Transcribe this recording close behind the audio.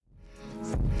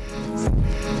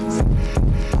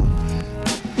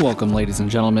Welcome, ladies and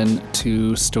gentlemen,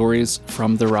 to Stories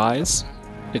from the Rise,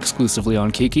 exclusively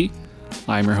on Kiki.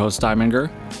 I'm your host,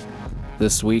 Diamonger.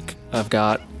 This week, I've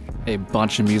got a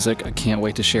bunch of music I can't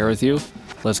wait to share with you.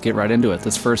 Let's get right into it.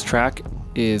 This first track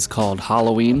is called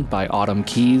Halloween by Autumn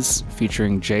Keys,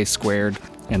 featuring J Squared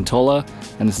and Tola,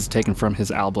 and this is taken from his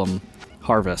album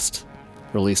Harvest,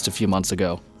 released a few months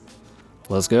ago.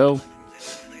 Let's go.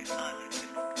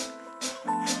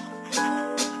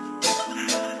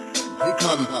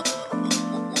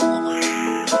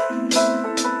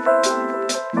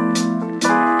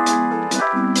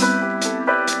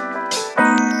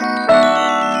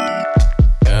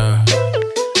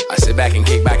 Back and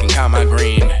kick back and count my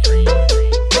green.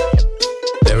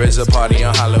 There is a party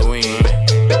on Halloween.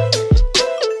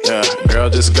 Yeah, girl,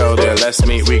 just go there. Let's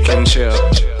meet, we can chill.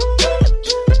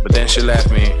 But then she left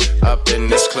me up in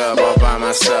this club all by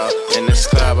myself. In this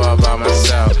club all by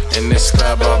myself. In this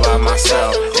club all by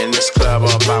myself. In this club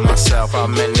all by myself.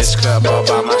 I'm in this club all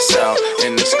by myself.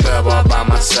 In this club all by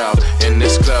myself. In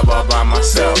this club all by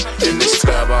myself. In this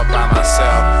club all by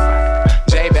myself.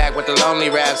 J back with the lonely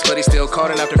raps, but he's still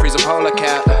cold enough to freeze a polar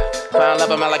cap. Found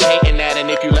love, I'm allocating that, and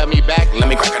if you love me back,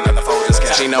 let me crack another Folgers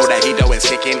cap. She know that he dough is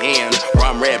kicking in.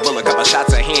 Rum, Red Bull, a couple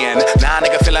shots of hen. Nah,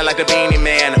 nigga feeling like the Beanie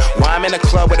Man. Why I'm in the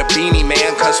club with a beanie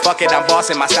man? Cause fuck it, I'm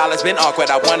bossing. My style has been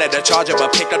awkward. I wanted to charge her,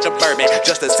 but picked up the bourbon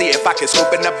just to see if I could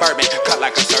scoop in the bourbon. Cut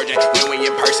like a surgeon. When we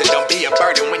in person, don't be a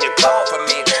burden when you call for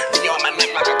me. Be on my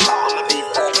neck like a call of me.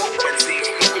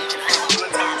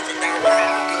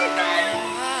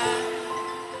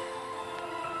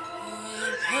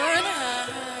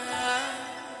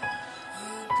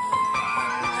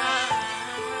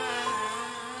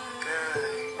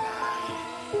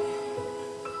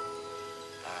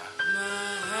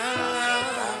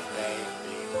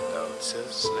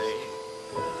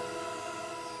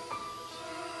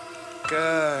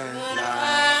 Good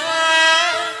night.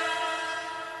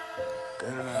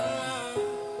 Good night.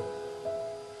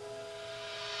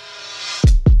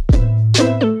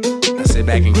 I sit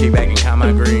back and kick back and count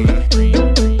my green.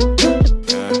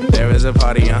 There is a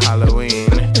party on Halloween.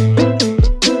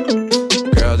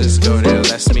 Girl, just go there,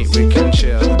 let's meet, we can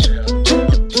chill.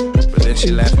 But then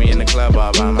she left me in the club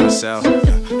all by myself.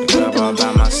 The club all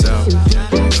by myself.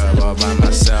 The club all by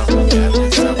myself. The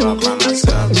club all by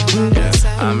myself.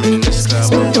 I'm in this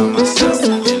club all by myself.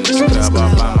 In this club all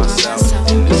by myself.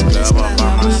 In this club all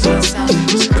by myself. In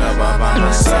this club all by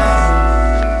myself.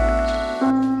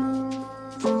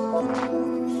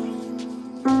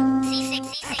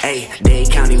 Hey, Dade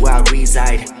County where I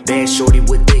reside. Bad shorty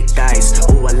with thick thighs.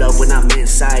 Ooh, I love when I'm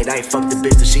inside. I fucked the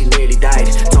bitch till she nearly died.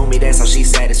 Told me that's how she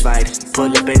satisfied.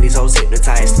 Pull up and these hoes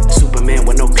hypnotized. Superman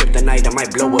with no kryptonite. I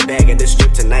might blow a bag at the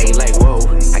strip tonight. Like, whoa,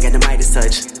 I got the Midas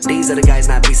touch. These are the guys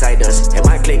not beside us. And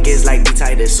my clique is like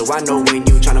B-Titus. So I know when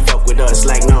you tryna fuck with us.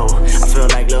 Like, no, I feel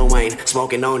like Lil Wayne.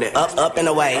 Smoking on it, up and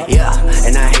away. Yeah,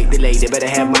 and I hate delay. They better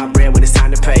have my bread when it's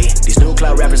time to pay. These new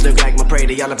cloud rappers look like my prey.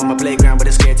 They all up on my playground, but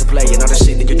they're scared to play. And all the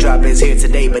shit that you drop is here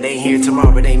today, but ain't here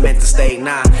tomorrow. It ain't meant to stay.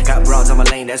 Nah, got broads on my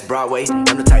lane, that's Broadway.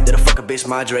 I'm the type that'll fuck a bitch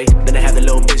Madre. Then I have the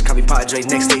little bitch call me Padre.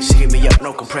 Next day she hit me up,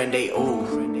 no comprende.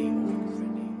 Ooh.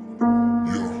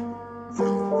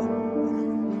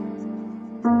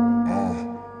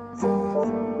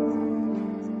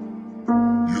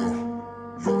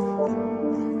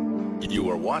 You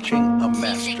are watching a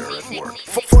master at work.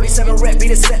 47 rep, be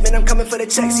the set, man, I'm coming for the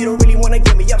checks. You don't really wanna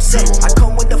get me upset. I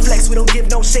come with the flex, we don't give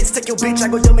no shits. Take your bitch, I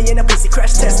go dummy in a pussy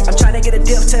crash test. I'm trying to get a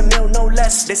deal, 10 mil, no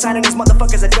less. They signing these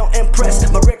motherfuckers that don't impress.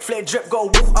 My Ric Flair drip go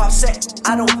woo offset.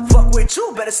 I don't fuck with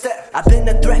you, better step. I've been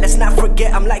a threat, let's not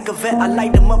forget. I'm like a vet, I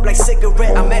light them up like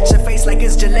cigarette. I'm at your face like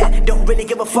it's Gillette. Don't really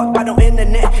give a fuck about no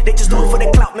internet. They just do it for the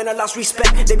clout, man, I lost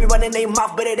respect. They be running their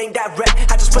mouth, but it ain't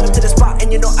direct. I just put them to the spot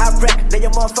and you know I wreck. Lay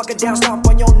your motherfucker down, stomp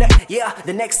on your neck. Yeah,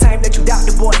 the next time that you doubt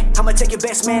the boy, I'ma take your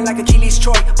best man like Achilles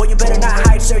Troy. Boy, you better not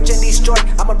hide, search and destroy.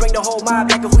 I'ma bring the whole mob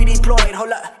like if we deployed.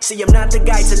 Hold up, see I'm not the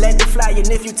guy to let it fly. And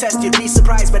if you test, you'd be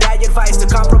surprised. But I advise to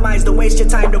compromise, don't waste your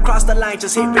time. Don't cross the line,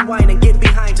 just hit rewind and get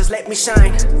behind. Just let me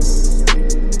shine.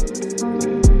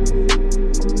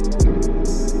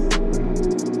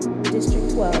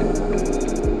 District 12.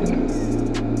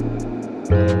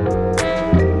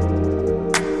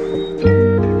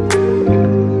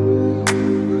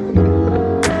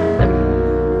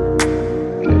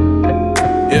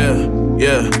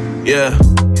 Yeah.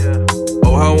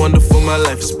 Oh, how wonderful my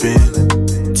life has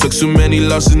been. Took so many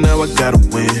losses, now I gotta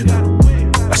win.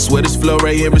 I swear this flow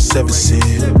right here is 7 sin.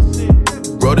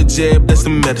 Roll the jab, that's the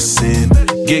medicine.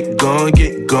 Get gone,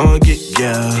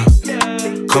 yeah.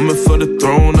 Coming for the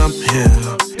throne, I'm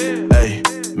here. Hey,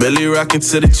 Millie rockin'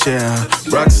 to the child.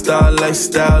 Rockstar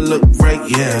lifestyle, look right,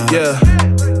 yeah.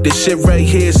 This shit right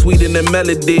here, sweeter than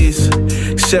melodies.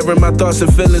 Sharing my thoughts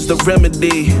and feelings, the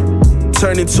remedy.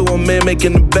 Turning to a man,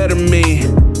 making a better me.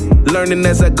 Learning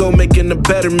as I go, making a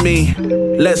better me.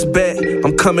 Let's bet,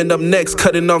 I'm coming up next,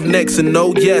 cutting off necks, and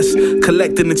oh yes,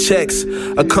 collecting the checks.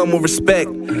 I come with respect,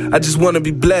 I just wanna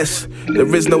be blessed.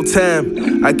 There is no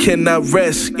time, I cannot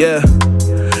rest, yeah.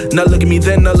 Now look at me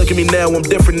then, now look at me now, I'm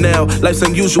different now. Life's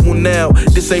unusual now,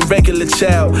 this ain't regular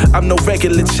child. I'm no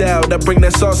regular child, I bring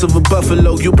that sauce of a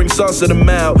buffalo. You bring sauce of the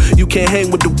mouth, you can't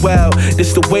hang with the wild.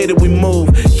 This the way that we move,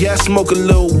 yeah I smoke a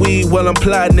little weed while I'm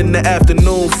plotting in the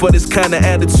afternoon. For this kind of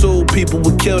attitude, people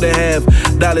would kill to have.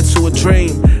 Dollar to a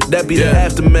dream, that be the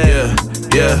aftermath.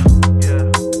 Yeah.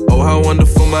 Oh how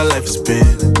wonderful my life has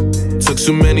been. Took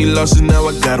so many losses, now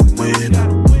I gotta win.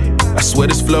 I swear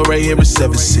this flow right here is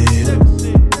 7 sin.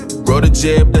 Roll the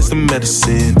jab, that's the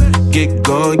medicine. Get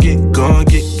gone, yeah.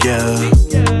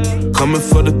 Coming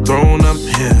for the throne, I'm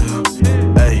here.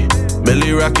 Ay,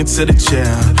 Millie rockin' to the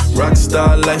child.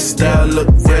 Rockstar lifestyle, look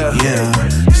right, yeah.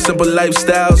 Simple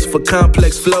lifestyles for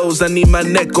complex flows. I need my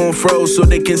neck on froze so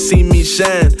they can see me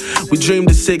shine. We dreamed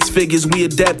of 6 figures, we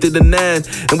adapted to 9.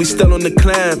 And we still on the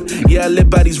climb. Yeah, I live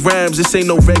by these rhymes. This ain't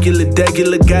no regular.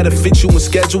 Gotta fit you in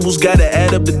schedules. Gotta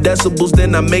add up the decibels,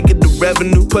 then I make it the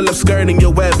revenue. Pull up skirting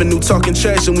your avenue. Talking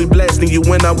trash and we blasting you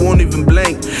when I won't even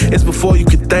blink. It's before you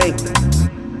could think.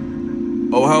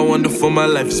 Oh, how wonderful my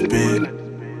life has been.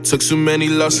 Took so many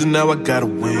losses, now I gotta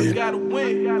win.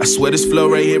 I swear this flow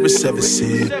right here is 7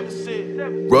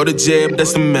 sin. Roll the jab,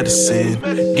 that's the medicine.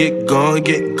 Get gone,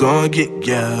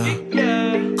 yeah.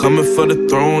 Coming for the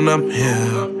throne, I'm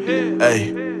here.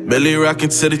 Ay, Millie rockin'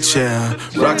 to the child.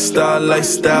 Rockstar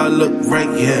lifestyle, look right,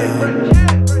 yeah.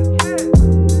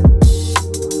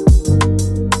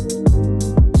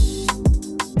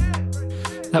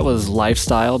 That was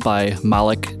Lifestyle by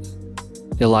Malik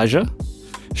Elijah.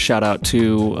 Shout out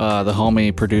to the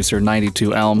homie producer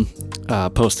 92 Elm.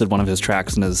 Posted one of his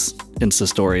tracks in his Insta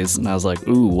stories, and I was like,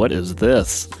 ooh, what is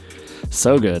this?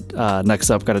 So good. Next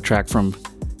up, got a track from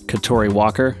Katori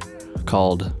Walker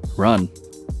called Run.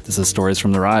 This is Stories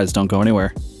from the Rise. Don't go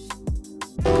anywhere.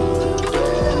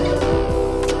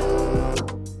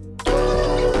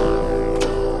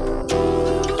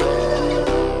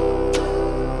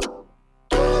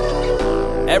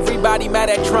 Everybody mad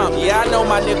at Trump, yeah I know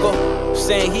my nigga.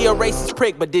 Saying he a racist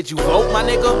prick, but did you vote my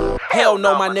nigga? Hell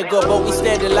no my nigga, but we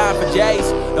stand in line for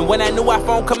J's. And when that new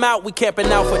iPhone come out, we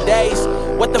camping out for days.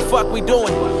 What the fuck we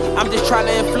doing? I'm just trying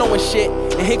to influence shit.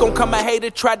 And here gon' come a hater,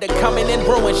 tried to come in and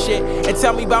ruin shit. And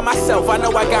tell me about myself, I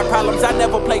know I got problems, I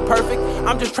never play perfect.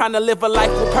 I'm just trying to live a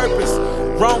life with purpose.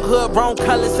 Wrong hood, wrong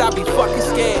colors, I be fucking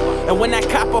scared. And when that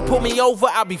copper pull me over,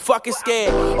 I be fucking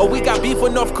scared. Oh, we got beef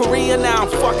with North Korea, now I'm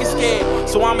fucking scared.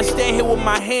 So I'ma stand here with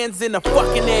my hands in the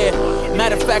fucking air.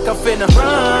 Matter of fact, I'm finna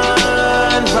run.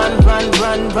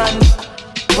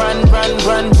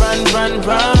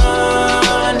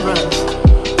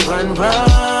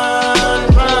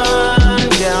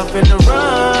 Yeah, I'm finna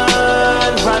run.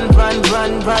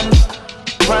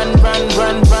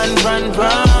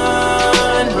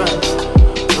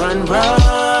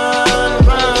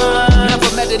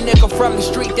 Never met a nigga from the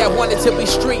street that wanted to be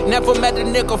street. Never met a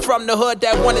nigga from the hood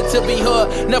that wanted to be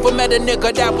hood. Never met a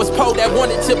nigga that was po that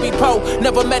wanted to be po.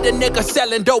 Never met a nigga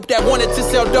selling dope that wanted to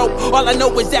sell dope. All I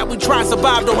know is that we try and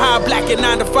survive. Don't hire black at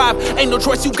 9 to 5. Ain't no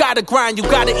choice, you gotta grind, you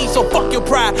gotta eat, so fuck your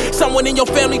pride. Someone in your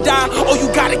family died, oh you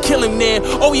gotta kill him, man.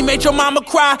 Oh he made your mama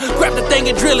cry, grab the thing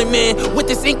and drill him, man. With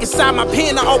this ink inside my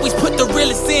pen, I always put the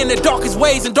realest in. The darkest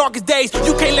ways and darkest days,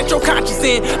 you can't let your conscience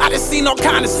in. I done seen all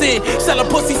kind of sin. Selling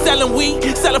pussy, selling weed,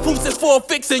 selling food since for a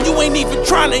fix, and you ain't even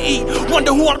trying to eat.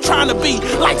 Wonder who I'm trying to be,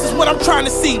 likes is what I'm trying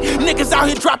to see. Niggas out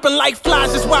here dropping like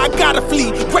flies, that's why I gotta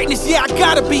flee. Greatness, yeah I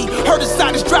gotta be, hurt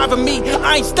inside is driving me.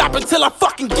 I ain't stopping till I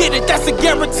fucking get it, that's a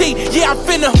guarantee. Yeah I'm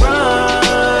finna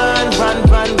run.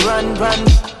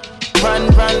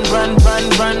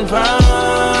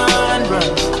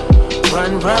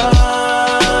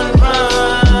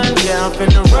 Yeah I'm finna run. Yeah I'm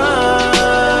finna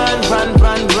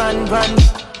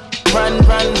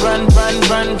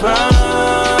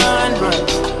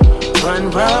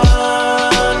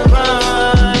run.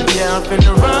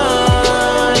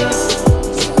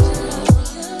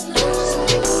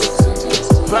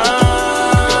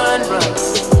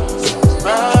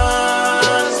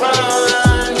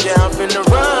 Yeah I'm finna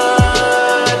run.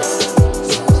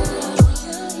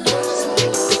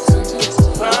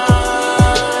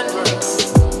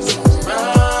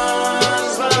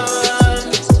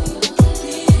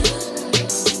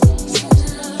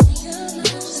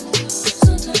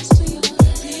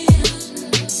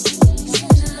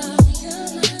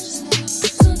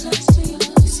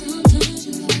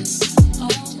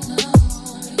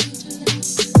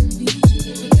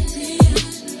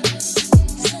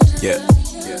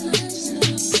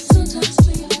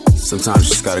 Sometimes you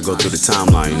just gotta go through the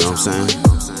timeline, you know what I'm saying?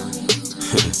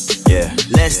 Yeah.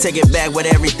 Let's take it back where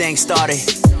everything started.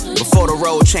 Before the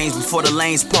road changed, before the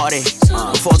lanes parted.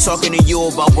 Before talking to you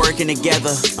about working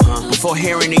together. Before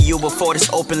hearing to you before this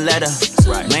open letter.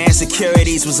 My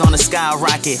insecurities was on the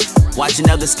skyrocket. Watching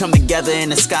others come together in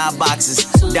the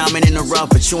skyboxes. Diamond in the rough,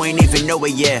 but you ain't even know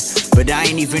it yet. But I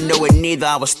ain't even know it neither,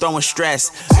 I was throwing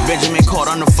stress. Benjamin called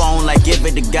on the phone like give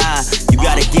it to God. You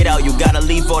gotta get out, you gotta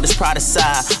leave all this pride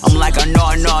aside. I'm like I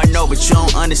know, but you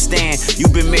don't understand.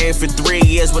 You've been married for 3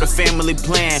 years with a family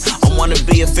plan. I wanna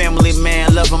be a family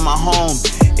man, loving my home.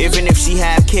 Even if she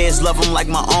have kids, love them like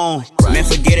my own. Man,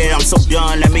 forget it, I'm so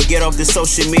done. Let me get off this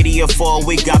social media for a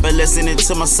week. I've been listening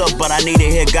to myself, but I need to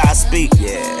hear God speak.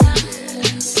 Yeah.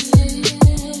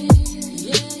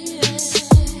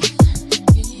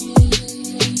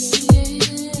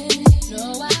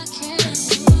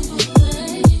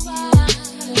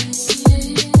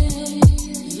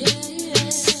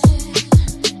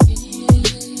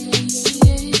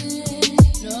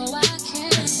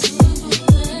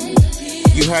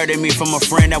 Heard of me from a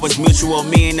friend that was mutual.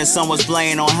 Me and the son was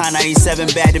playing on High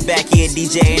 97 back to back. He a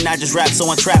DJ and I just rap, so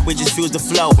on trap we just fuse the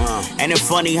flow. And it's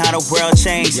funny how the world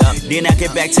changed. Then I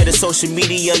get back to the social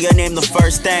media, your name the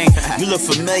first thing. You look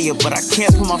familiar, but I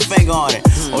can't put my finger on it.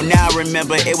 Oh, now I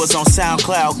remember it was on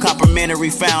SoundCloud. Complimentary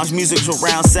founds, music's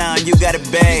around sound. You gotta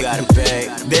beg.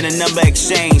 Then a number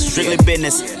exchange, strictly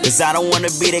business. Cause I don't wanna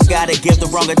be the guy that give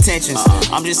the wrong attentions.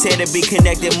 I'm just here to be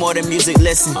connected more than music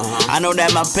listen. I know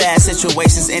that my past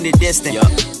situations ended distant.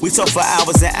 We talk for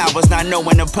hours and hours, not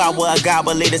knowing the power of God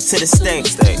will lead us to the state.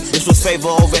 This was favor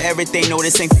over everything, no,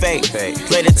 this ain't fake.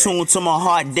 Play the tune to my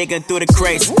heart, digging through the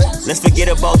crates. Let's forget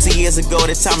about 2 years ago,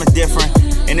 the time is different.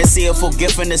 And to see a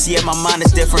forgiveness, yeah, my mind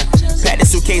is different. Packed the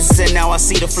suitcases and now I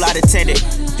see the flight attendant.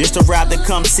 Just arrived to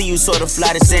come see you, so the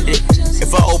flight is ended.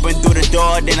 If I open through the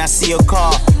door, then I see your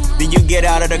car. Then you get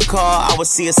out of the car, I will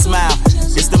see a smile.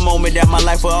 This the moment that my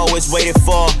life will always waited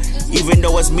for. Even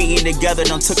though us meeting together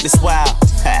done took this while.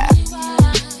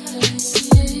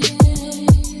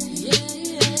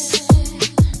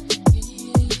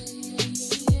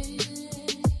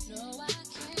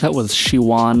 That was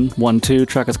Shiwan12.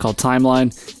 Track is called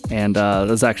Timeline, and that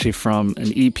was actually from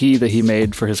an EP that he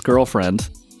made for his girlfriend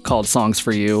called Songs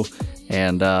for You.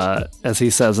 And as he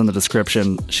says in the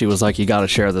description, she was like, you gotta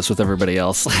share this with everybody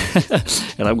else.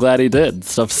 And I'm glad he did.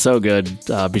 Stuff's so good.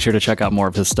 Be sure to check out more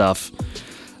of his stuff.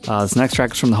 This next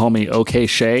track is from the homie OK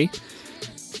Shay,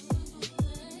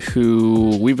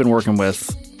 who we've been working with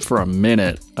for a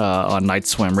minute on Night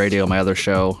Swim Radio, my other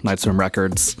show, Night Swim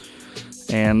Records.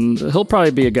 And he'll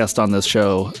probably be a guest on this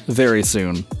show very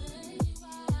soon.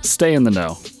 Stay in the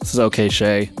know. This is OK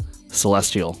Shay,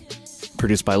 Celestial,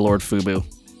 produced by Lord Fubu.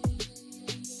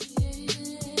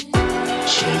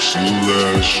 So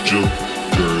celestial,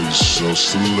 girl, you so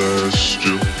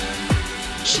celestial.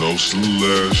 So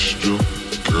celestial,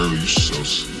 girl, you so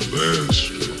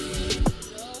celestial.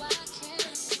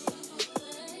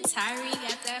 Tyree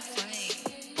got that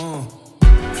flame.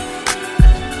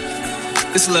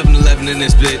 It's 11:11 in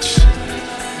this bitch.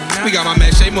 We got my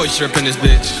man Shay Moisture up in this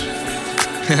bitch.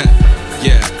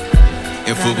 Yeah,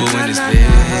 and Fubu in this bitch.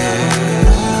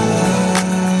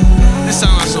 This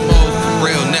sound like some old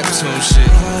real Neptune shit.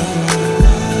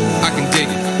 I can dig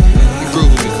it. You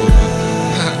groove with me, Fubu.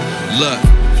 Look,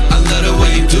 I love the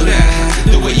way you do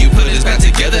that. The way you put us back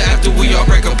together after we all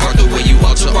break apart. The way you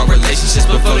alter our relationships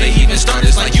before they even start.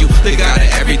 It's like you the God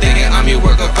of everything and I'm your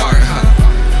work of art,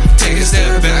 Take a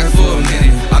step back for a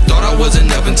minute. I thought I was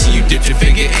enough until you dipped your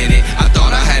finger in it. I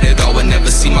thought I had it all, would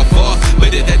never see my fault.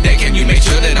 But if that day came, you made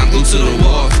sure that I'm glued to the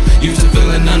wall. Used to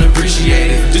feeling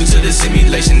unappreciated due to the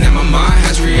simulation that my mind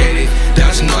has created.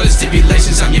 Dodging all the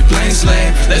stipulations, I'm your plain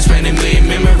slave. Let's spend a million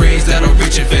memories that'll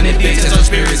reach infinity. Test our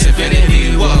spirits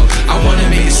infinity. Whoa, I wanna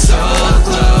make it so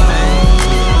close.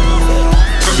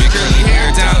 From your curly hair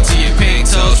down to your pink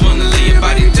toes, wanna lay your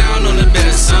body down on the bed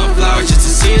of sunflower just to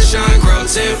see it shine, grow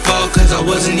tenfold. Cause I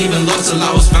wasn't even lost till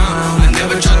I was found. I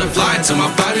never tried to fly until my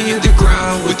body hit the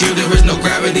ground. With you there is no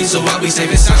gravity, so I'll be safe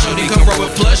and sound. Shorty come roll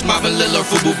with plush, my vanilla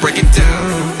Fubu break it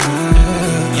down.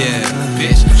 Yeah,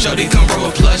 bitch. Shorty come roll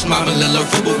with plush, my vanilla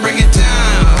Fubu break it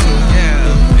down.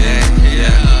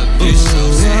 Yeah, bitch. So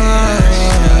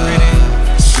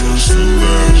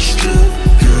celestial,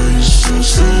 girl, you so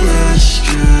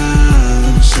celestial.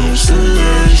 So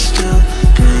celestial,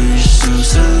 girl, you so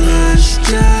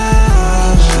celestial.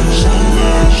 So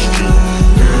celestial,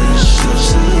 girl, you so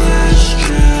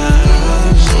celestial.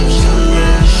 So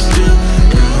celestial,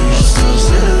 girl, you so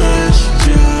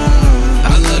celestial.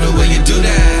 I love the way you do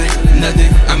that.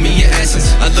 Nothing, I mean your essence.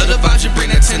 I love the vibe you bring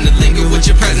that tend to linger with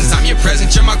your presence. I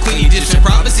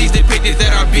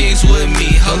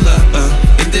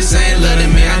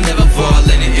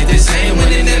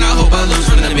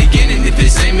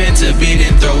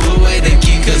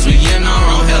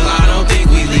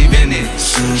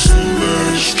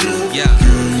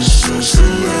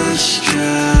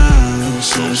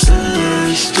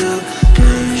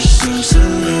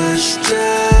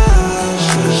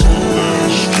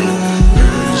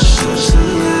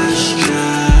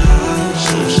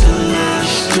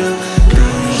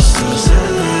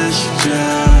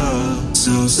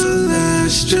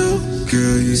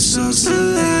so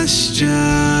celestial,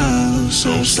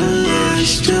 so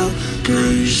celestial.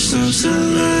 Girl, you so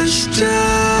celestial,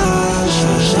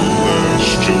 so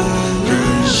celestial.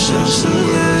 Girl, you so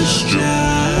celestial,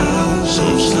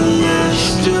 so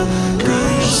celestial.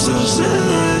 Girl, you so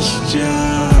celestial.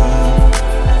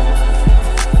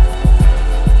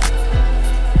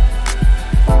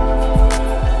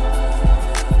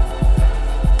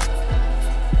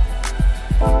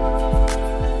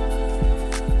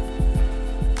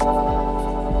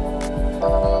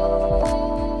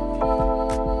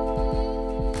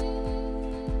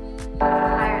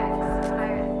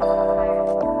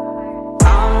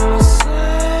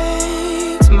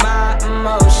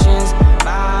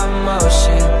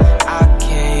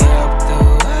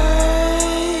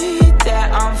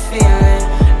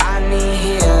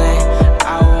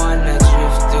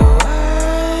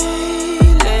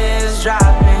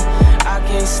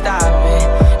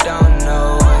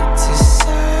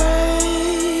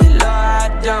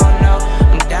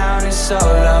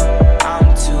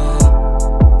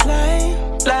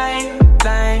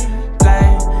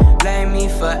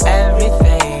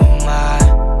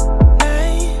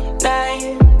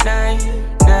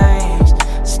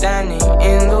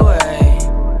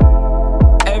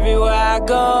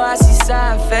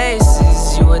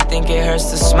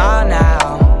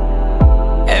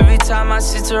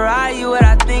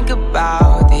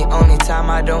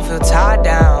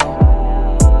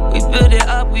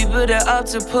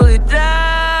 To pull it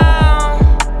down,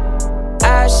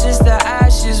 ashes to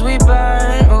ashes we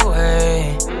burn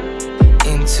away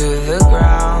into the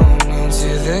ground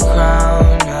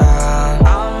now.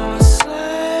 I'm a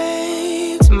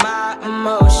slave to my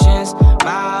emotions,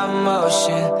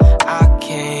 I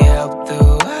can't help the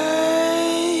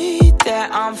way that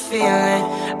I'm feeling.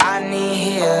 I need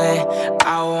healing,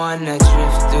 I wanna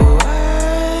drift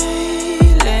away.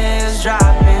 Let's drop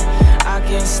it, I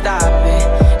can't stop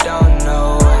it. Don't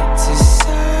know what to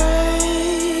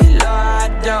say, Lord, I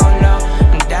don't know.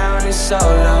 I'm down and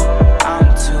solo.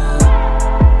 I'm too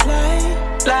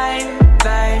blame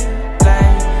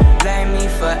me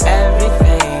for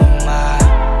everything. My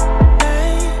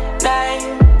name's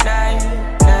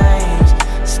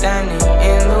standing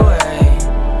in the way.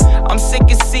 I'm sick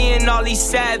of seeing all these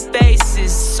sad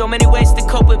faces. So many ways to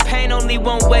cope with pain, only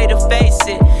one way to face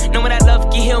it. Knowing that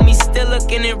love can heal me, still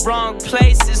looking in wrong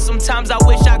places. Sometimes I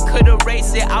wish I could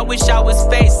erase it, I wish I was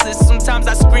faceless. Sometimes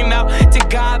I scream out to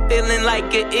God, feeling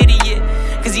like an idiot,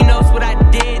 cause he knows what I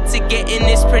did to get in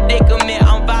this predicament.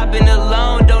 I'm vibing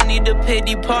alone, don't need a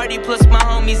pity party. Plus my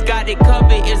homies got it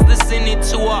covered, is listening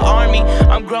to an army.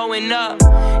 I'm growing up,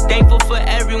 thankful for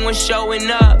everyone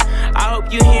showing up. I hope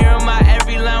you hear my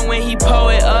every line when he pull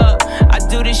it up. I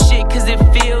do this shit cause it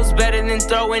feels better than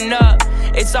throwing up.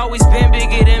 It's always been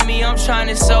bigger than me, I'm trying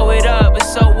to sew it up. But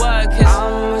so what, cause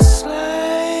I'm a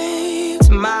slave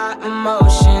to my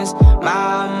emotions,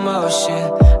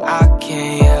 I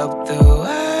can't help the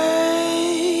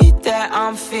way that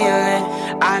I'm feeling.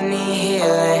 I need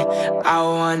healing, I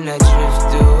wanna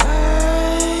drift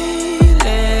away.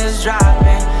 Let's drop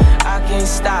it, I can't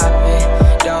stop it.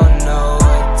 Don't know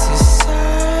what to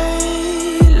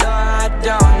say, Lord, I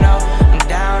don't know. I'm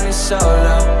down and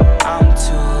solo. I'm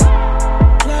too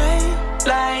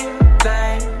blame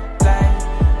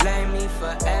me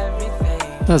for everything.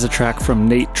 That was a track from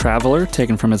Nate Traveler,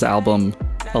 taken from his album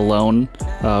Alone,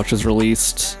 which was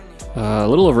released a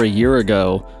little over a year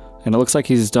ago. And it looks like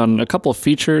he's done a couple of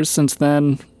features since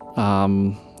then,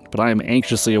 but I am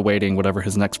anxiously awaiting whatever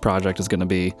his next project is going to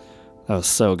be. That was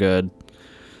so good.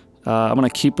 I'm going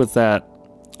to keep with that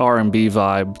R&B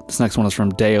vibe. This next one is from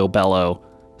Deo Bello,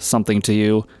 Something to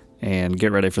You, and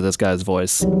get ready for this guy's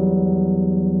voice.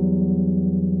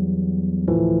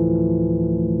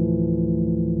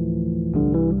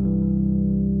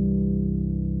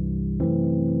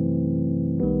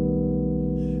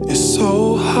 It's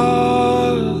so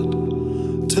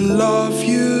hard to love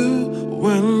you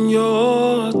when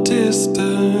you're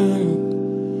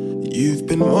distant. You've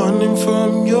been running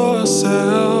from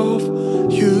yourself.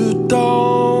 You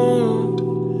don't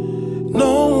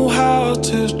know how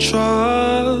to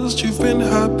trust. You've been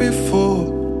hurt before,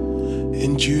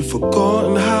 and you've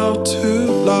forgotten how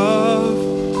to love.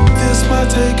 This might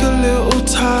take a little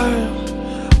time.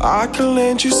 I can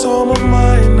lend you some of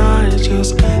mine. I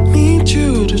just need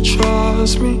you to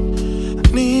trust me.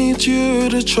 Need you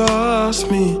to trust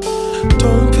me.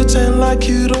 Don't pretend like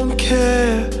you don't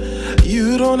care.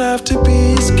 You don't have to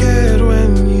be scared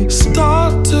when you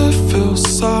start to feel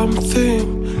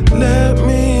something. Let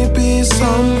me be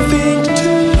something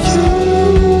to you.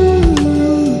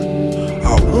 I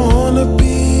wanna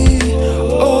be,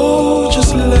 oh,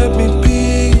 just let me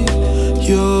be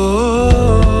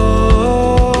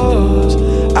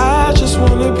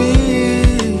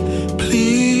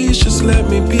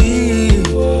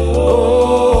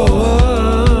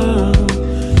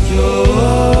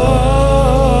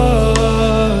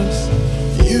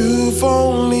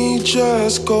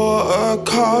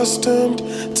accustomed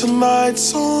to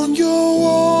nights on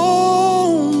your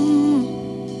own.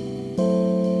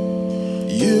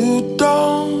 You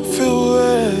don't feel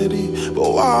ready,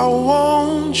 but why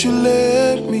won't you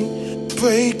let me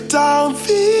break down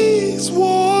these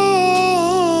walls?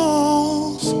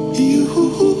 You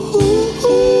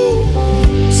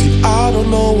see, I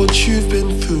don't know what you've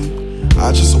been through.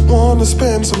 I just wanna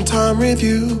spend some time with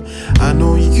you. I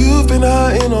know you've been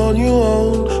hurting on your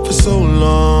own for so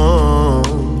long.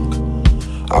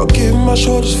 I'll give my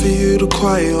shoulders for you to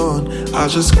cry on. I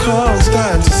just can't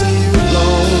stand to see you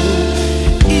alone.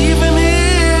 Even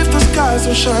if the skies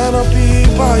don't shine, I'll be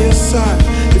by your side.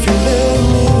 If you let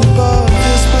me, but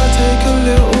this might take a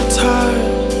little time.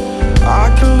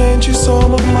 I can lend you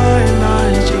some of mine.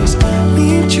 I just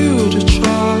need you to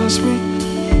trust me.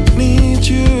 Need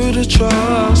you to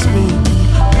trust me.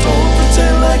 Don't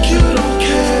pretend like you don't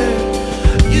care.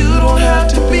 You don't have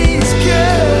to be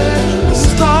scared.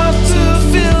 Start to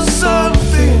feel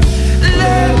something.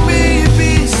 Let me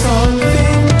be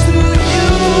something to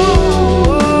you.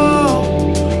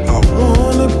 I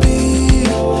wanna be,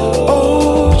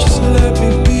 oh, just let me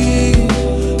be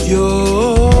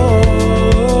yours.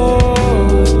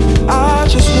 I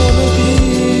just wanna be,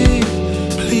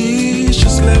 please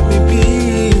just let me be.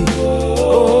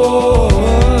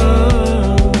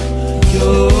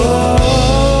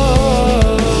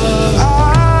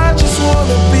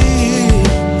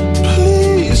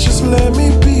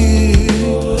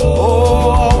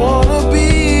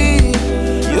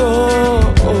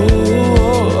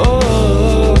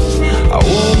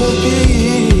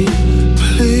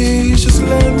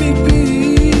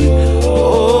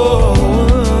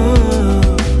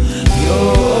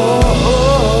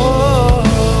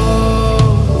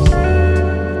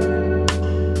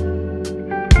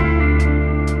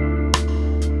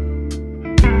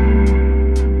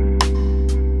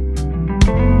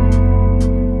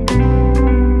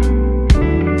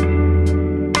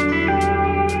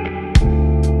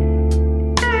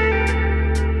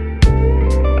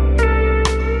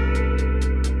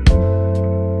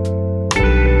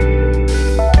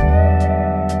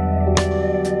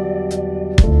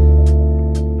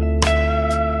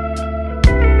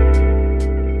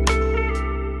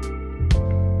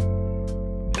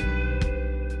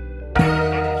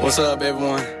 What's up,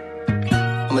 everyone?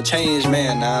 I'm a changed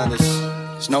man now.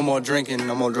 There's no more drinking,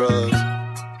 no more drugs,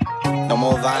 no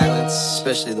more violence,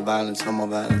 especially the violence, no more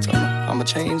violence. I'm a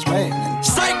changed man.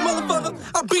 Psych, motherfucker!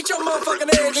 I'll beat your motherfucking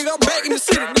ass, nigga. I'm back in the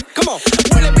city. Come on.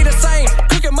 Will it be the same?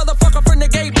 Cooking motherfucker from the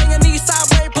gate, banging these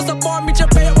sideways. Put some boy, meet your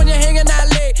bed when you're hanging out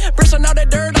late. Brushing all that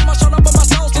dirt on my shoulder, but my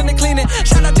soul's still cleaning.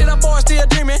 Shout out to them boys still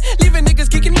dreaming. Leaving niggas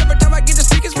geeking every time I get to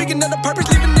speaking of the purpose.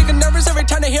 Leaving niggas nervous every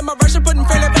time they hear my verse. Putting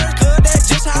feeling very good. That's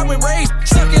just how we raised.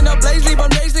 Stuck in a blaze, leave them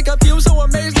dazed and confused. So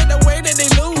amazed at the way that they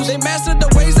lose. They mastered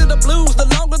the ways of the blues. The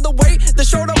longer the wait, the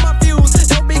shorter my fuse.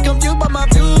 Don't be confused by my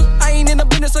views. I ain't in the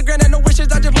business of granting no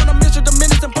wishes. I just wanna miss the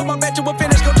minutes and put my back to a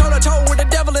finish. Go toe to toe with the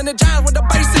devil and the giant with the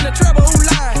bass and the treble. Who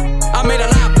lied? I made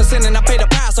a life for sinning. I paid a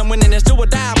price. I'm winning this do or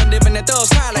die. I'm living that thug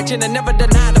style like chillin'. Never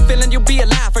deny the feeling you be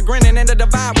alive. For grinning into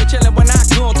the vibe. We chillin' when I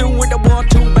come through with the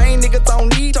 1-2 bang. Niggas on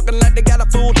need talking like they got a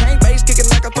full tank. Bass kicking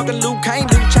like a fucking Luke Kane.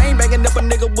 Luke chain banging up a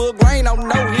nigga wood grain. Oh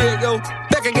no, here it go.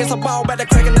 Back against a ball, about to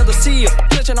crack another seal.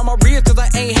 Clutching on my ribs cause I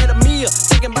ain't had a meal.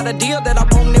 Thinking about a deal that I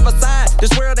won't never sign.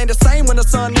 This world ain't the same when the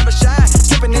sun never shines.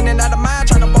 Slipping in and out of mine,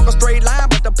 trying to walk a straight line.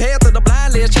 But the path of the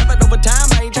blind lives trapping over time.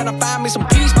 I ain't trying to find me some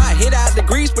peace. My head out the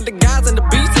grease with the guys and the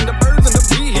beats and the birds and the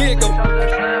beat. Here it go.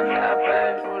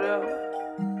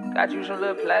 Got you some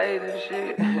little plays and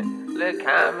shit. Little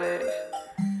comments.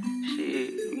 Shit.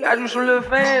 You got you some little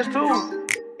fans too.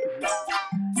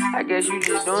 I guess you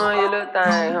just doing your little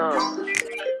thing, huh?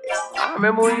 I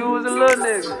remember when you was a little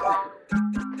nigga.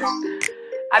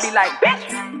 I be like,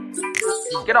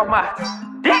 bitch, get off my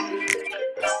dick.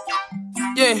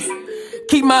 Yeah,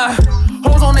 keep my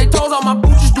hoes on their toes, on my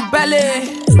boots just do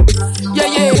ballet. Yeah,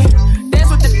 yeah, dance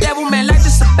with the devil, man, like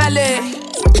just a ballet.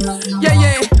 Yeah,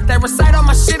 yeah, they recite all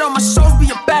my shit on my shows, be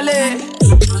a ballet.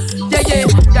 Yeah, yeah,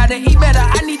 gotta eat better,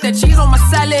 I need that cheese on my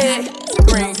salad.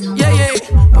 Green, yeah, yeah.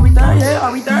 Are we there yet?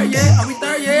 Are we there yet? Are we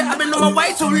there yet? I've been on my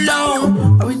way too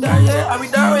long. Are we there yet? Are we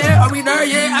there yet? Are we there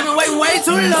yet? I've been waiting way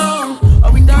too long.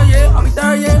 Are we there yet? Are we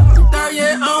there yet? Are we there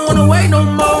yet? I don't wanna wait no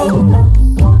more.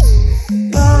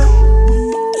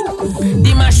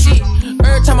 Did my shit.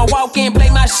 Every time I walk in, play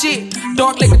my shit.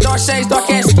 Dark liquor, dark shades, dark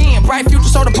ass skin. Bright future,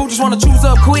 so the boo just wanna choose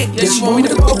up quick. Yeah, she want me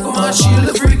to Pokemon, she a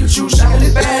little freak and you.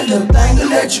 Shiny bad, little thing to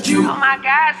let you do. Oh my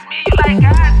God, Smith, you like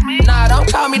God, Smith? Nah, don't Don't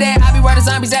call me that, I be where the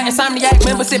zombies at, insomniac.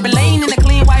 Remember sipping lean in a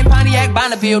clean white Pontiac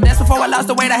Bonneville. That's before I lost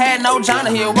the weight, I had no Jonah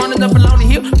Hill. Running up along the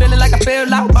hill, feeling like I fell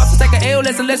out. About to take a L,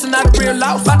 listen, not a real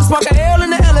loss. About to smoke a L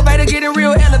in the elevator, get it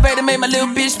real elevated. Made my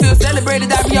little bitch feel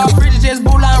celebrated. I be all free to just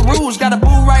boo line rules. Got a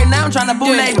boo right now, I'm tryna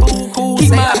boo they boo cool.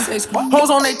 Keep my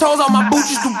hoes on they toes, on my boots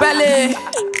just do belly.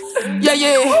 Yeah,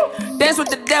 yeah. Dance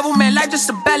with the devil, man, like just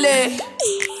a ballet.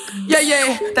 Yeah,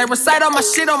 yeah. They recite all my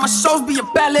shit on my shows, be a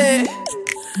ballet.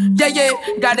 Yeah, yeah.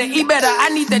 Gotta eat better, I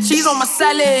need that cheese on my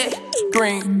salad.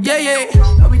 Green, yeah, yeah.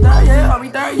 Are we there, yeah? Are we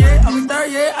there, yeah? Are we there,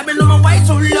 yeah? I've been on my way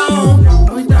too long.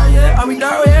 Are we there, yeah? Are we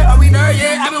there, yeah? Are we there,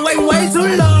 yeah? I've been waiting way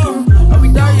too long. Are we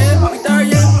there, yeah? Are we there,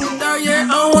 yeah? Are we there, yeah?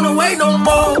 I don't wanna wait no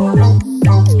more.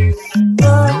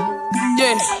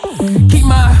 Yeah. Keep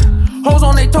my hoes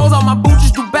on they toes, on my boots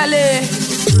just do ballet.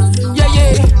 Yeah,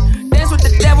 yeah. Dance with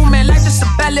the devil, man, like just a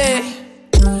ballet.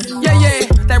 Yeah, yeah.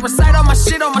 They recite all my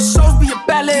shit on my shows, be a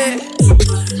ballet.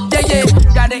 Yeah, yeah.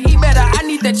 Gotta eat better, I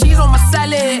need that cheese on my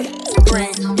salad.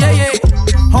 Green, yeah, yeah.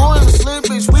 Home in the slip,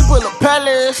 bitch, we put a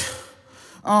palace.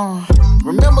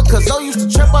 Remember, cause I used to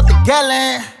trip out the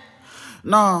gallon.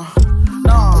 No,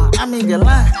 I mean your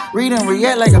line. Read and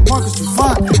react like a Marcus too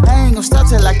fun. I ain't gon' stop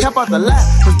till I cap out the lot.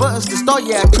 Push buttons to start,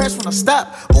 yeah, I crash when I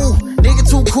stop. Ooh, nigga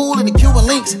too cool in the Cuban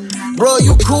links. Bro,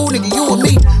 you cool, nigga, you and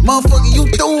me. Motherfucker, you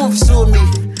through if you suing me.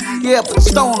 Yeah, put a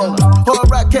stone on her.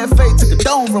 Hard Rock Cafe, took a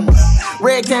dome from her.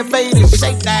 Red Cafe, then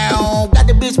shake down. Got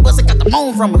the bitch bustin', got the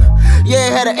moan from her. Yeah,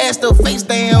 had her ass still face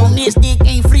down. This dick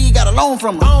ain't free, got a loan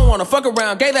from her. I don't wanna fuck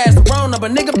around, gave ass the wrong number.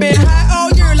 Nigga been high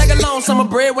all year like a long summer.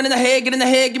 Bread went in the head, get in the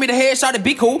head, give me the head shot, it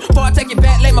be cool. Before I take it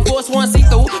back, let my force one see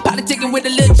through. Politicking with the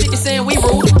little chicken saying we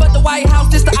rude. But the White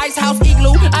House, this the Ice House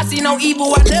igloo. I see no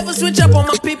evil, I never switch up on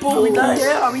my people. Are we there,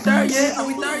 yeah? Are we there, yeah? Are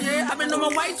we there, yeah? I've been on my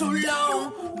way too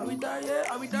long. Are we there,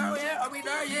 yeah? Are we there, yeah? Are we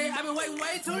there, yeah? I've been waiting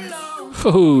way too long.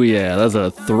 Oh yeah, that's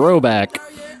a throwback.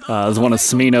 It's one of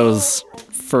Smino's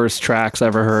first tracks I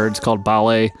ever heard. It's called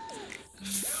Ballet,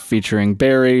 featuring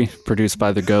Barry, produced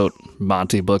by the GOAT,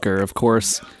 Monty Booker, of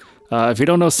course. If you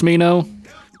don't know Smino,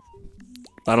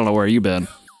 I don't know where you've been.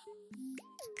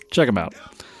 Check him out.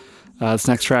 This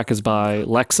next track is by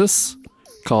Lexus,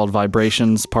 called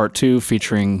Vibrations Part 2,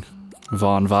 featuring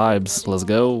Vaughn Vibes. Let's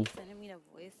go.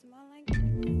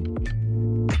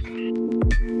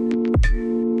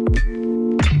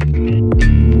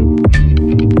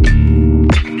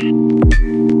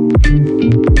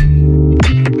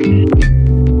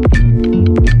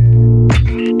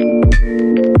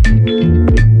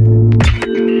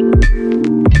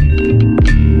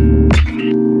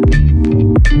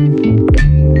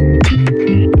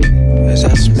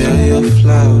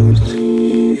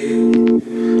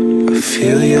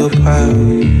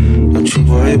 Don't you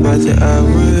worry about the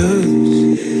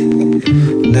hours.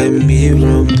 Let me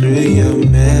roam through your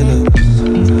meadows.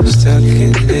 Stuck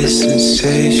in this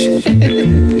sensation,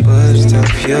 buzzed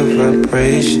off your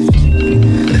vibration.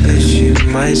 Guess you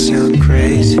might sound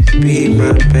crazy, be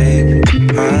my baby,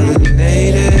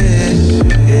 pollinated.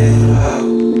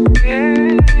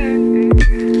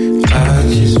 I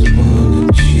just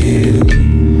wanna chill.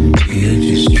 You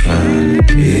just tryna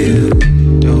build.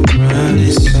 Don't run,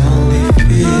 it's only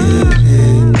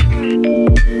feeling.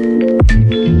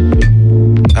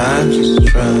 I'm just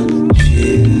tryna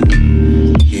chill.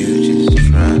 You just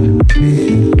tryna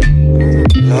feel.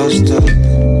 Lost all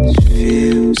this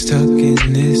feel. Stuck in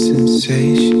this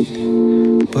sensation.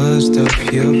 Buzzed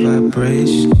off your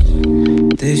vibration.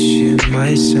 This shit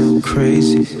might sound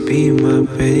crazy. Be my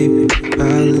baby,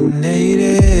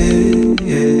 pollinated.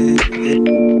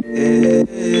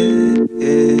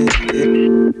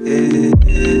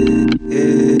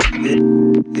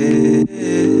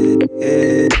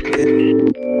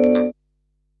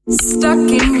 Stuck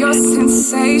in your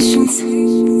sensations,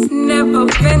 never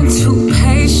been too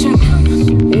patient.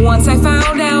 Once I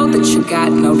found out that you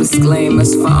got no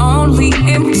disclaimers for only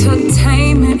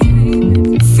entertainment,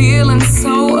 feeling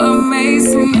so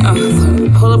amazing.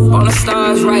 Pull up on the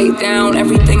stars, write down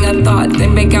everything I thought,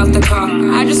 then make out the car.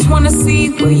 I just wanna see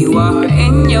where you are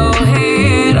in your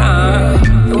head.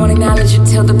 Don't wanna acknowledge it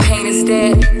till the pain is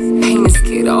dead. Pain is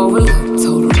get overlooked,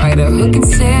 told him right a hook and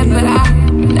said, but I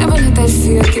never let that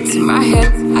fear get to my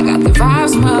head. I got the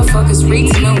vibes, motherfuckers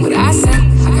read to know what I said.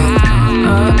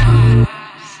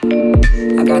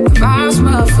 I got the vibes,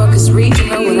 motherfuckers read to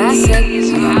know what I said.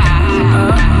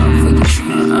 For the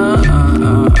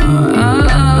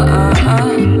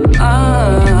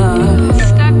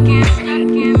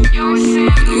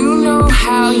you know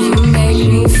how you make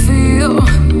me feel.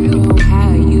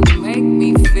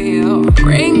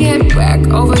 Bring it back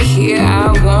over here,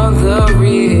 I want the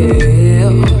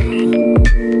real.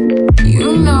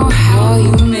 You know how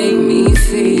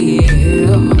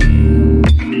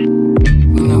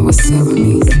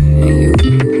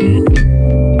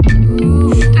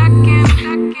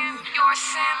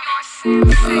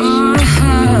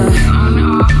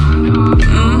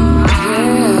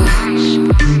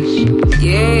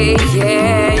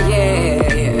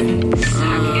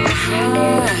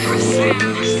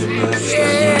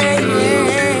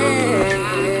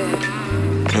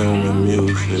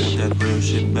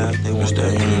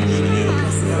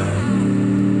That's that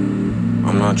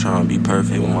I'm not trying to be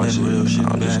perfect with my shit.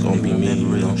 I'm just gonna be me,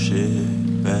 real shit.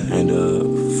 And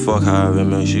fuck however it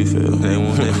makes you feel. They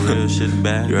want that real shit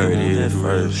back. You already did that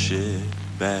first shit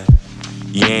back.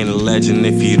 You ain't a legend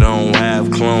if you don't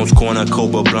have clones. Corner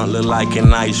Cobra blunt look like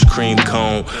an ice cream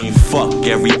cone. Fuck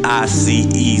every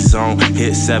ICE zone.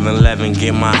 Hit 7-Eleven,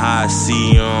 get my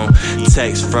IC on.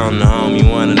 Text from the homie,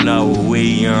 wanna know what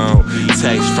we on.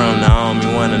 Text from the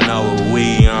homie, wanna know what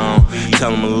we on.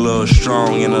 Tell him a little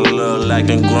strong and a little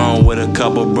acting grown. With a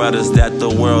couple brothers that the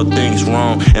world thinks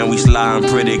wrong. And we sliding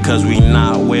pretty cause we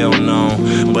not well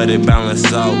known. But it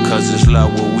balance out cause it's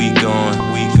love where we going.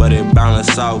 But it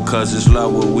balance out cause it's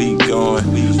love where we going.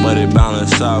 But it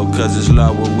balance out cause it's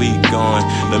love where we going.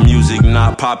 The music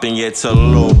not popping yet till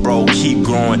little bro keep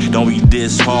growing. Don't be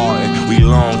disheartened, we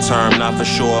long term, not for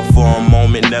sure for a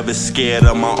moment. Never scared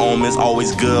of my omens,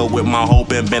 always good with my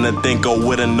hope. And been a thinker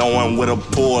with a knowing, with a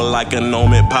pull like a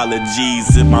omen.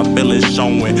 Apologies if my bill is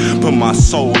showing. Put my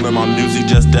soul in my music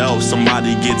just to help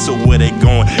somebody get to where they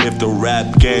going. If the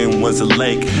rap game was a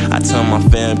lake, I tell my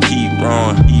fam keep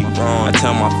run, I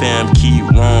tell my fam keep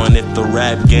run. If the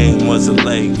rap game was a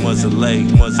lake,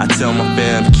 I tell my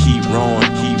fam keep run,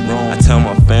 I tell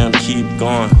my fam keep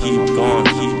going,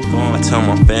 I tell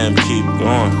my fam keep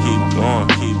going,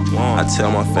 I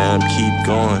tell my fam keep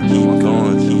going, keep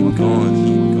going, keep going,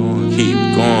 keep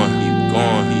going, keep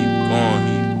going, keep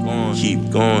going, keep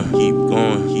going, keep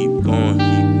going, keep going,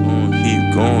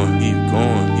 keep going, keep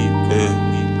going,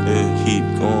 keep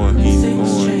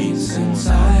Things changed since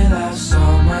I last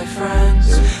saw my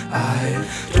friends. I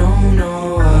don't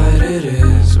know what it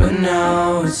is, but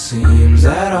now it seems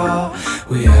that all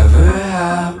we ever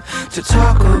have to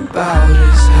talk about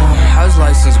is how's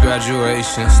life since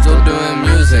graduation? Still doing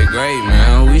music, great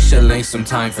man. We should link some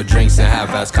time for drinks and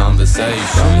half-ass conversations.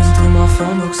 Thumbing through my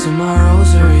phone books and my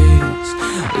rosaries.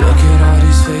 Look at all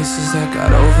these faces that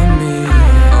got over me.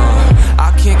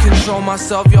 I can't control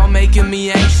myself, y'all making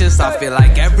me anxious. I feel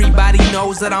like everybody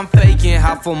knows that I'm faking.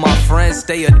 Half of my friends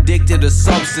stay addicted to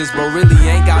substance, but really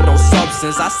ain't got no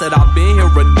substance. I said I've been here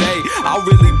a day, I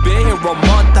really been here a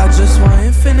month. I just want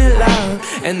infinite love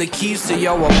and the keys to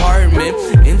your apartment.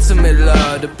 Intimate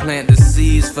love to plant the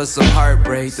seeds for some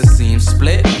heartbreak. The seams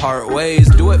split, part ways,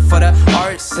 do it for the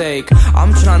art's sake.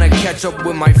 I'm trying to catch up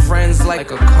with my friends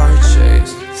like a car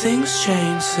chase. Things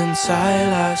changed since I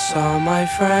last saw my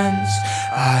friends.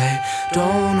 I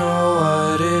don't know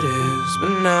what it is,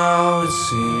 but now it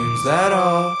seems that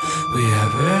all we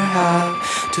ever have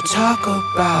to talk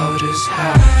about is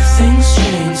how things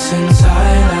changed since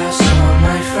I last saw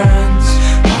my friends.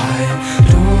 I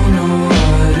don't know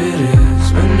what it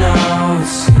is, but now it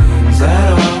seems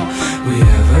that all we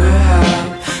ever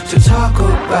have to talk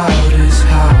about is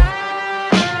how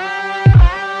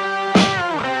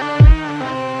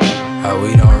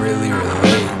we don't really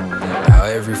relate. How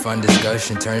every fun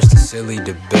discussion turns to silly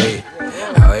debate.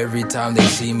 How every time they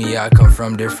see me I come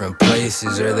from different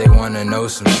places, or they wanna know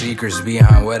some secrets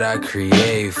behind what I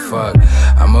create. Fuck,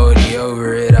 I'm already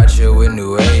over it, I chill with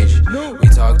New Age. We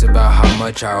talked about how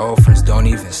much our old friends don't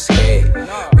even skate.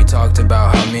 We talked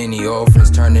about how many old friends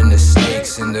turn into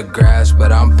snakes in the grass,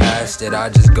 but I'm past it, I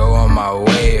just go on my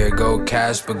way. Or go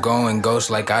Casper, going ghost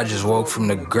like I just woke from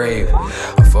the grave.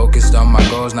 I'm focused on my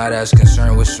goals, not as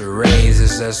concerned with charades.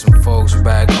 It's that some folks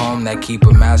back home that keep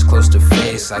a mask close to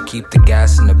face. I keep the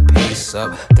gas and the pace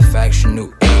up, the faction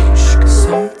New Age.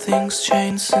 Something's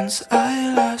changed since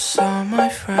I last saw my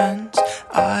friends.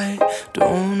 I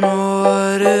don't know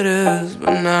what it is,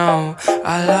 but now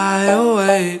I lie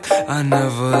awake. I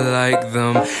never liked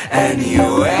them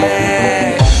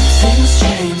anyway. Things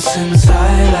changed since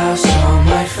I last saw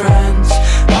my friends.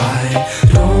 I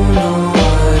don't know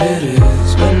what it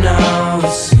is, but now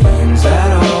it seems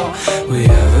that all we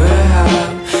ever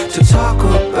have to talk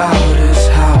about is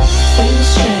how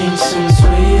things changed since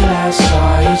we last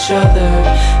saw each other.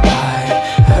 I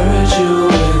heard you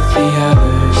with the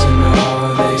others, and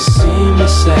all they seem to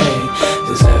say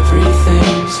is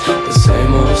everything's the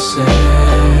same old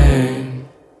same.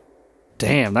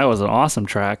 Damn, that was an awesome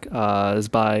track. It's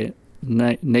by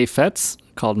Nafetz,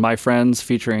 called My Friends,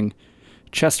 featuring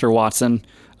Chester Watson.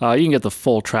 You can get the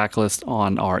full track list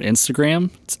on our Instagram.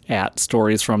 It's at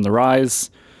Stories from the Rise.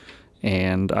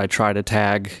 And I try to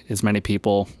tag as many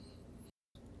people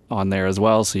on there as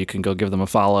well, so you can go give them a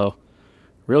follow.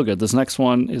 Real good. This next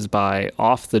one is by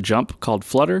Off the Jump, called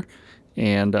Flutter.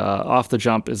 And Off the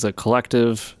Jump is a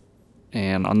collective.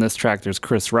 And on this track, there's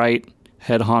Chris Wright,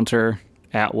 Headhunter,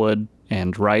 Atwood,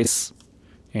 and Rice.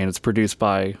 And it's produced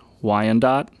by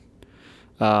Wyandotte.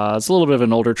 It's a little bit of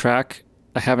an older track.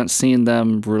 I haven't seen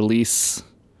them release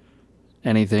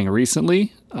anything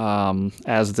recently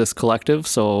as this collective,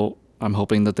 so I'm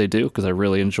hoping that they do, because I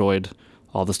really enjoyed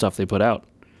all the stuff they put out.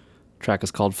 The track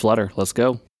is called Flutter. Let's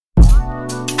go.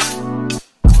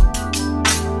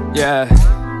 Yeah.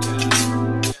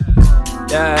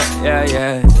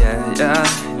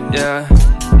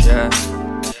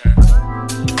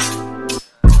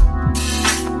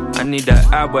 I need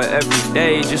an hour every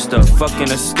day just to fucking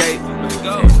escape.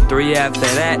 3 after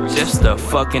that just to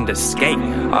fucking escape.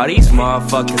 All these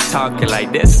motherfuckers talking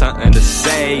like there's something to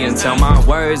say, until my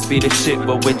words be the shit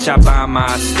with which I buy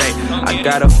my estate. I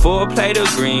got a full plate of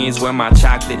greens with my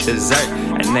chocolate dessert.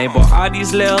 Enable all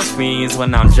these little fiends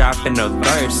when I'm dropping a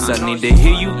verse. I need to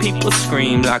hear you people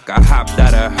scream like I hopped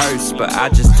out of hearse, but I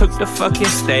just took the fucking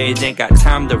stage, ain't got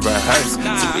time to rehearse.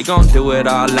 So we gon' do it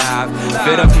all live.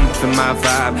 Fit up for my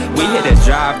vibe. We hit a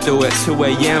drive through at 2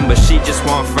 a.m. but she just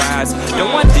want fries.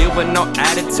 Don't want deal with no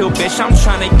attitude, bitch, I'm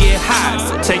tryna get high.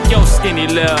 So take your skinny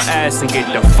little ass and get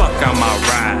the fuck on my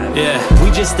ride. Yeah,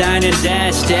 we just dine and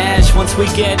dash once we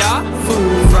get our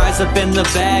food. Rise up in the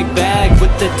bag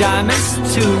with the diamonds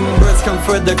too. Birds come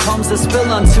for the crumbs that spill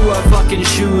onto our fucking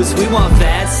shoes. We want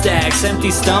fat stacks,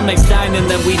 empty stomachs, dine and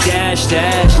then we dash.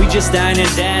 We just dine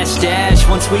and dash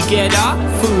once we get our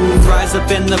food. Rise up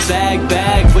in the bag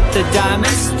with the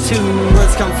diamonds too.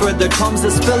 Birds come for the crumbs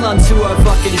that spill onto our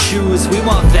fucking shoes. We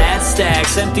want fat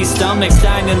stacks, empty stomachs,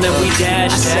 dine and then we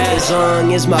dash. I said as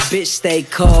long as my bitch stay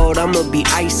cold, I'ma be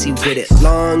icy with it.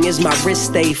 Long as my wrist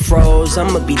stay froze,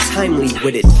 I'ma be timely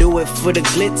with it. Do it for the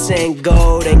glitz and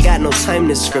gold, ain't got no time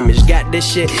to scrimmage. Got this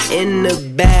shit in the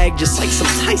bag, just like some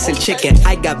Tyson chicken.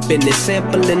 I got business,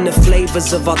 sampling the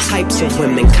flavors of all types of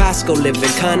women. Costco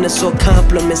living, connoisseur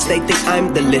compliments, they think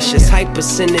I'm delicious. High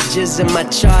percentages in my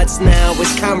charts now,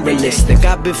 it's kind realistic.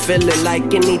 I've been feeling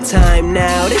like anytime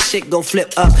now, this shit gon'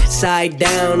 flip upside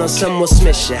down on some Will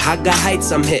Smith shit. I got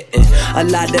heights I'm hitting, a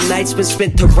lot of nights been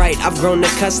spent to write. I've grown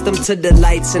accustomed to the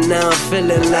lights and now I'm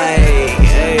feeling like,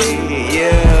 hey,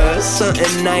 yeah,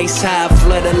 something nice, how I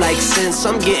flutter like sense.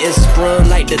 I'm getting sprung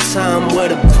like the time where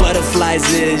the butterflies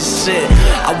is. Shit,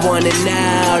 I want it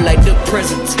now like the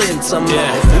present tense. I'm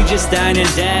off. We just dine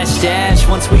and dash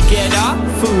once we get our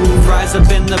food. Rise up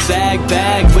in the bag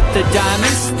with the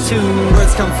diamonds too.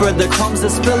 Birds come for the crumbs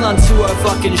that spill onto our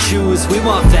fucking shoes. We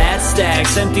want fat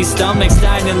stacks, empty stomachs,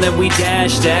 dine and then we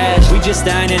dash. We just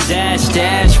dine and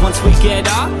dash once we get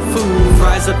our food.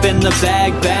 Rise up in the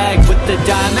bag with the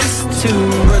diamonds too.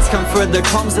 Birds come for the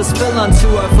crumbs that spill onto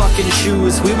our fucking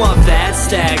shoes. We want fat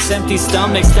stacks, empty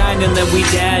stomachs, dine and then we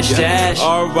dash.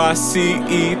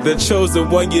 R-I-C-E, the chosen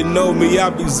one, you know me. I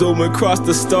be zooming across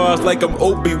the stars like I'm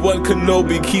Obi-Wan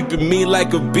Kenobi, keeping me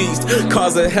like a beast.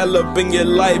 Cause a hell up in your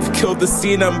life, kill the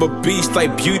scene, I'm a beast.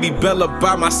 Like Beauty Bella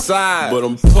by my side, but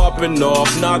I'm popping off.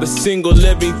 Not a single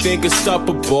living thing can stop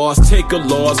a boss. Take a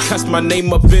loss, catch my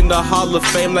name up in the Hall of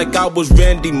Fame like I was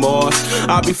Randy Moss.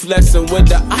 I be flexing with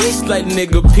the ice like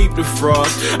nigga peep the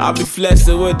frost. I be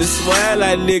flexing with the swag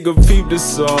like nigga peep the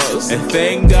sauce. And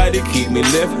thank God it keep me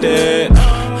lifted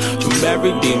from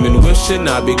every demon, wishing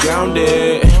I be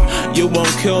grounded. You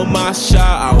won't kill my shot,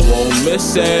 I won't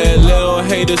miss it. Little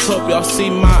haters, hope y'all see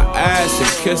my ass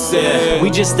and kiss it. We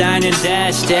just dine and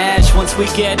dash once we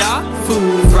get our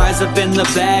food. Rise up in the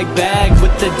bag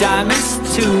with the diamonds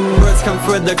too. Birds come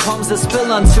for the crumbs that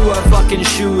spill onto our fucking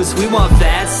shoes. We want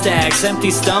fat stacks,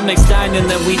 empty stomachs, dine and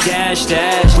then we dash.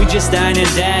 We just dine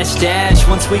and dash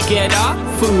once we get our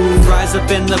food. Rise up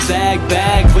in the bag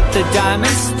with the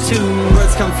diamonds too.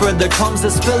 Birds come for the crumbs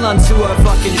that spill onto our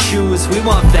fucking shoes. We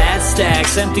want fat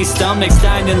stacks, empty stomachs,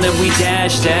 dine and then we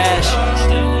dash.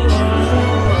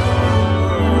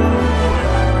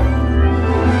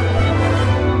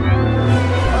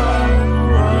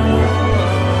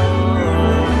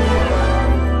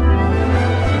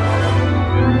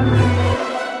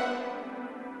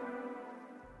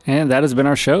 And that has been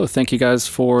our show. Thank you guys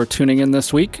for tuning in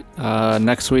this week.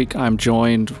 Next week, I'm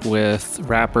joined with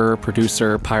rapper,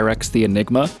 producer Pyrex the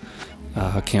Enigma.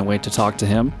 Can't wait to talk to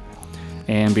him.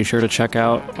 And be sure to check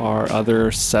out our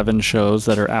other 7 shows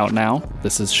that are out now.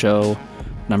 This is show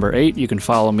number 8. You can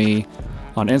follow me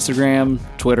on Instagram,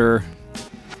 Twitter.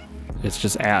 It's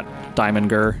just at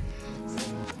DiamondGur.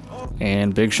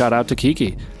 And big shout out to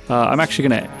Kiki. I'm actually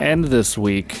going to end this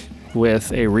week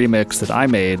with a remix that I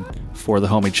made for the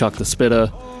homie Chuck the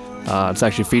Spitta. It's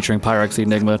actually featuring Pyrex the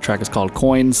Enigma. The track is called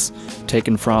Coins,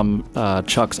 taken from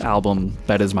Chuck's album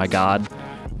Bet Is My God,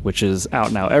 which is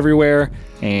out now everywhere.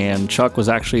 And Chuck was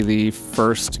actually the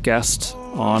first guest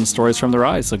on Stories from the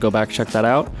Rise, so go back, check that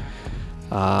out.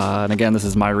 And again, this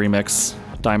is my remix,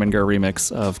 DiamondGur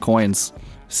remix of Coins.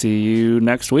 See you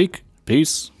next week.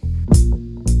 Peace.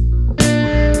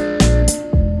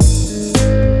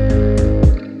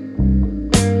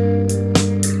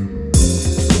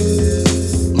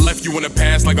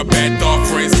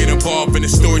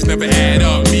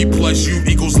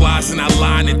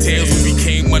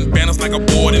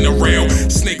 real.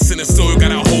 Snakes in the soil,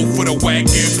 got a hole for the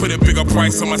wagon. Put a bigger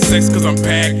price on my sex cause I'm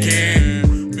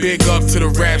packing. Big up to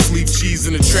the raps, leave cheese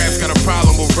in the traps. Got a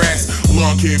problem with rats.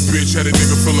 Long haired bitch had a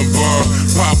nigga feeling burned.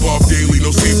 Pop off daily,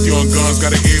 no safety on guns.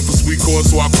 Got an ear for sweet corn,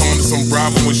 so I call to some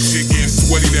Bravo. When shit getting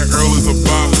sweaty, that Earl is a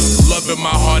bop. Love in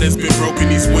my heart has been broken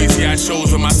these ways. Yeah, I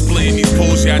shows him I split in these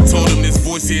posts. Yeah, I told him this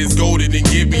voice here is golden and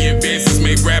give me advances.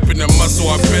 Made rapping a muscle,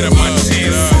 I better my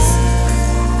chances.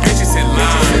 Bitches hit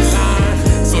lines,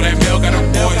 so that male got a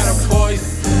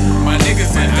voice. My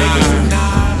niggas and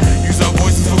I use our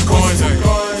voices for coins.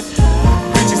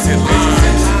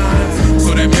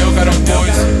 So that male got a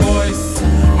voice.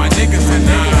 My niggas and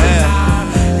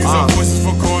I use our voices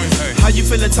for coins. How you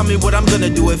feelin'? Tell me what I'm gonna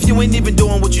do. If you ain't even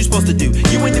doing what you supposed to do,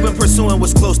 you ain't even pursuing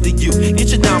what's close to you. Get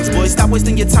your dimes, boy. Stop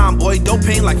wasting your time, boy. Dope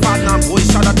pain like 5'9", boy.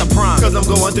 Shout out to Prime. Cause I'm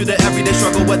going through the everyday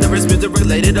struggle, whether it's music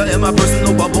related or in my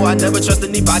personal bubble. I never trust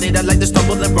anybody that like to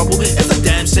stumble and rumble. It's a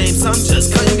damn shame, some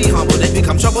just couldn't be humble. They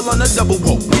become trouble on a double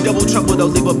rope. We double trouble though,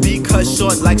 leave a beat cut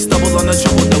short like stubble on a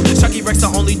trouble though. Chucky Rex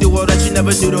the only duo that you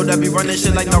never knew though. That be running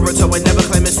shit like Naruto and never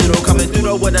claiming pseudo. Coming through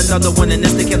though with another one, and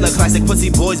it's the killer classic.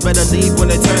 Pussy boys better leave when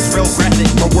it turns real graphic.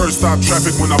 My words stop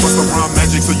traffic when I bust around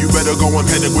magic, so you better go and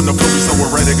panic when the flow is so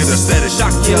erratic and aesthetic.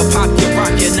 Shock you, pop you,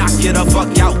 rock you, knock you the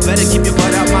fuck out. Better keep your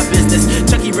butt out my business.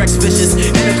 Chucky Rex vicious.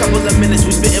 In a couple of minutes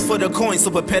we spitting for the coin, so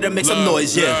prepare to make some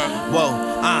noise, yeah. Whoa,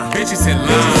 Bitches hit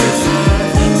lines,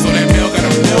 so that male got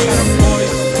a voice.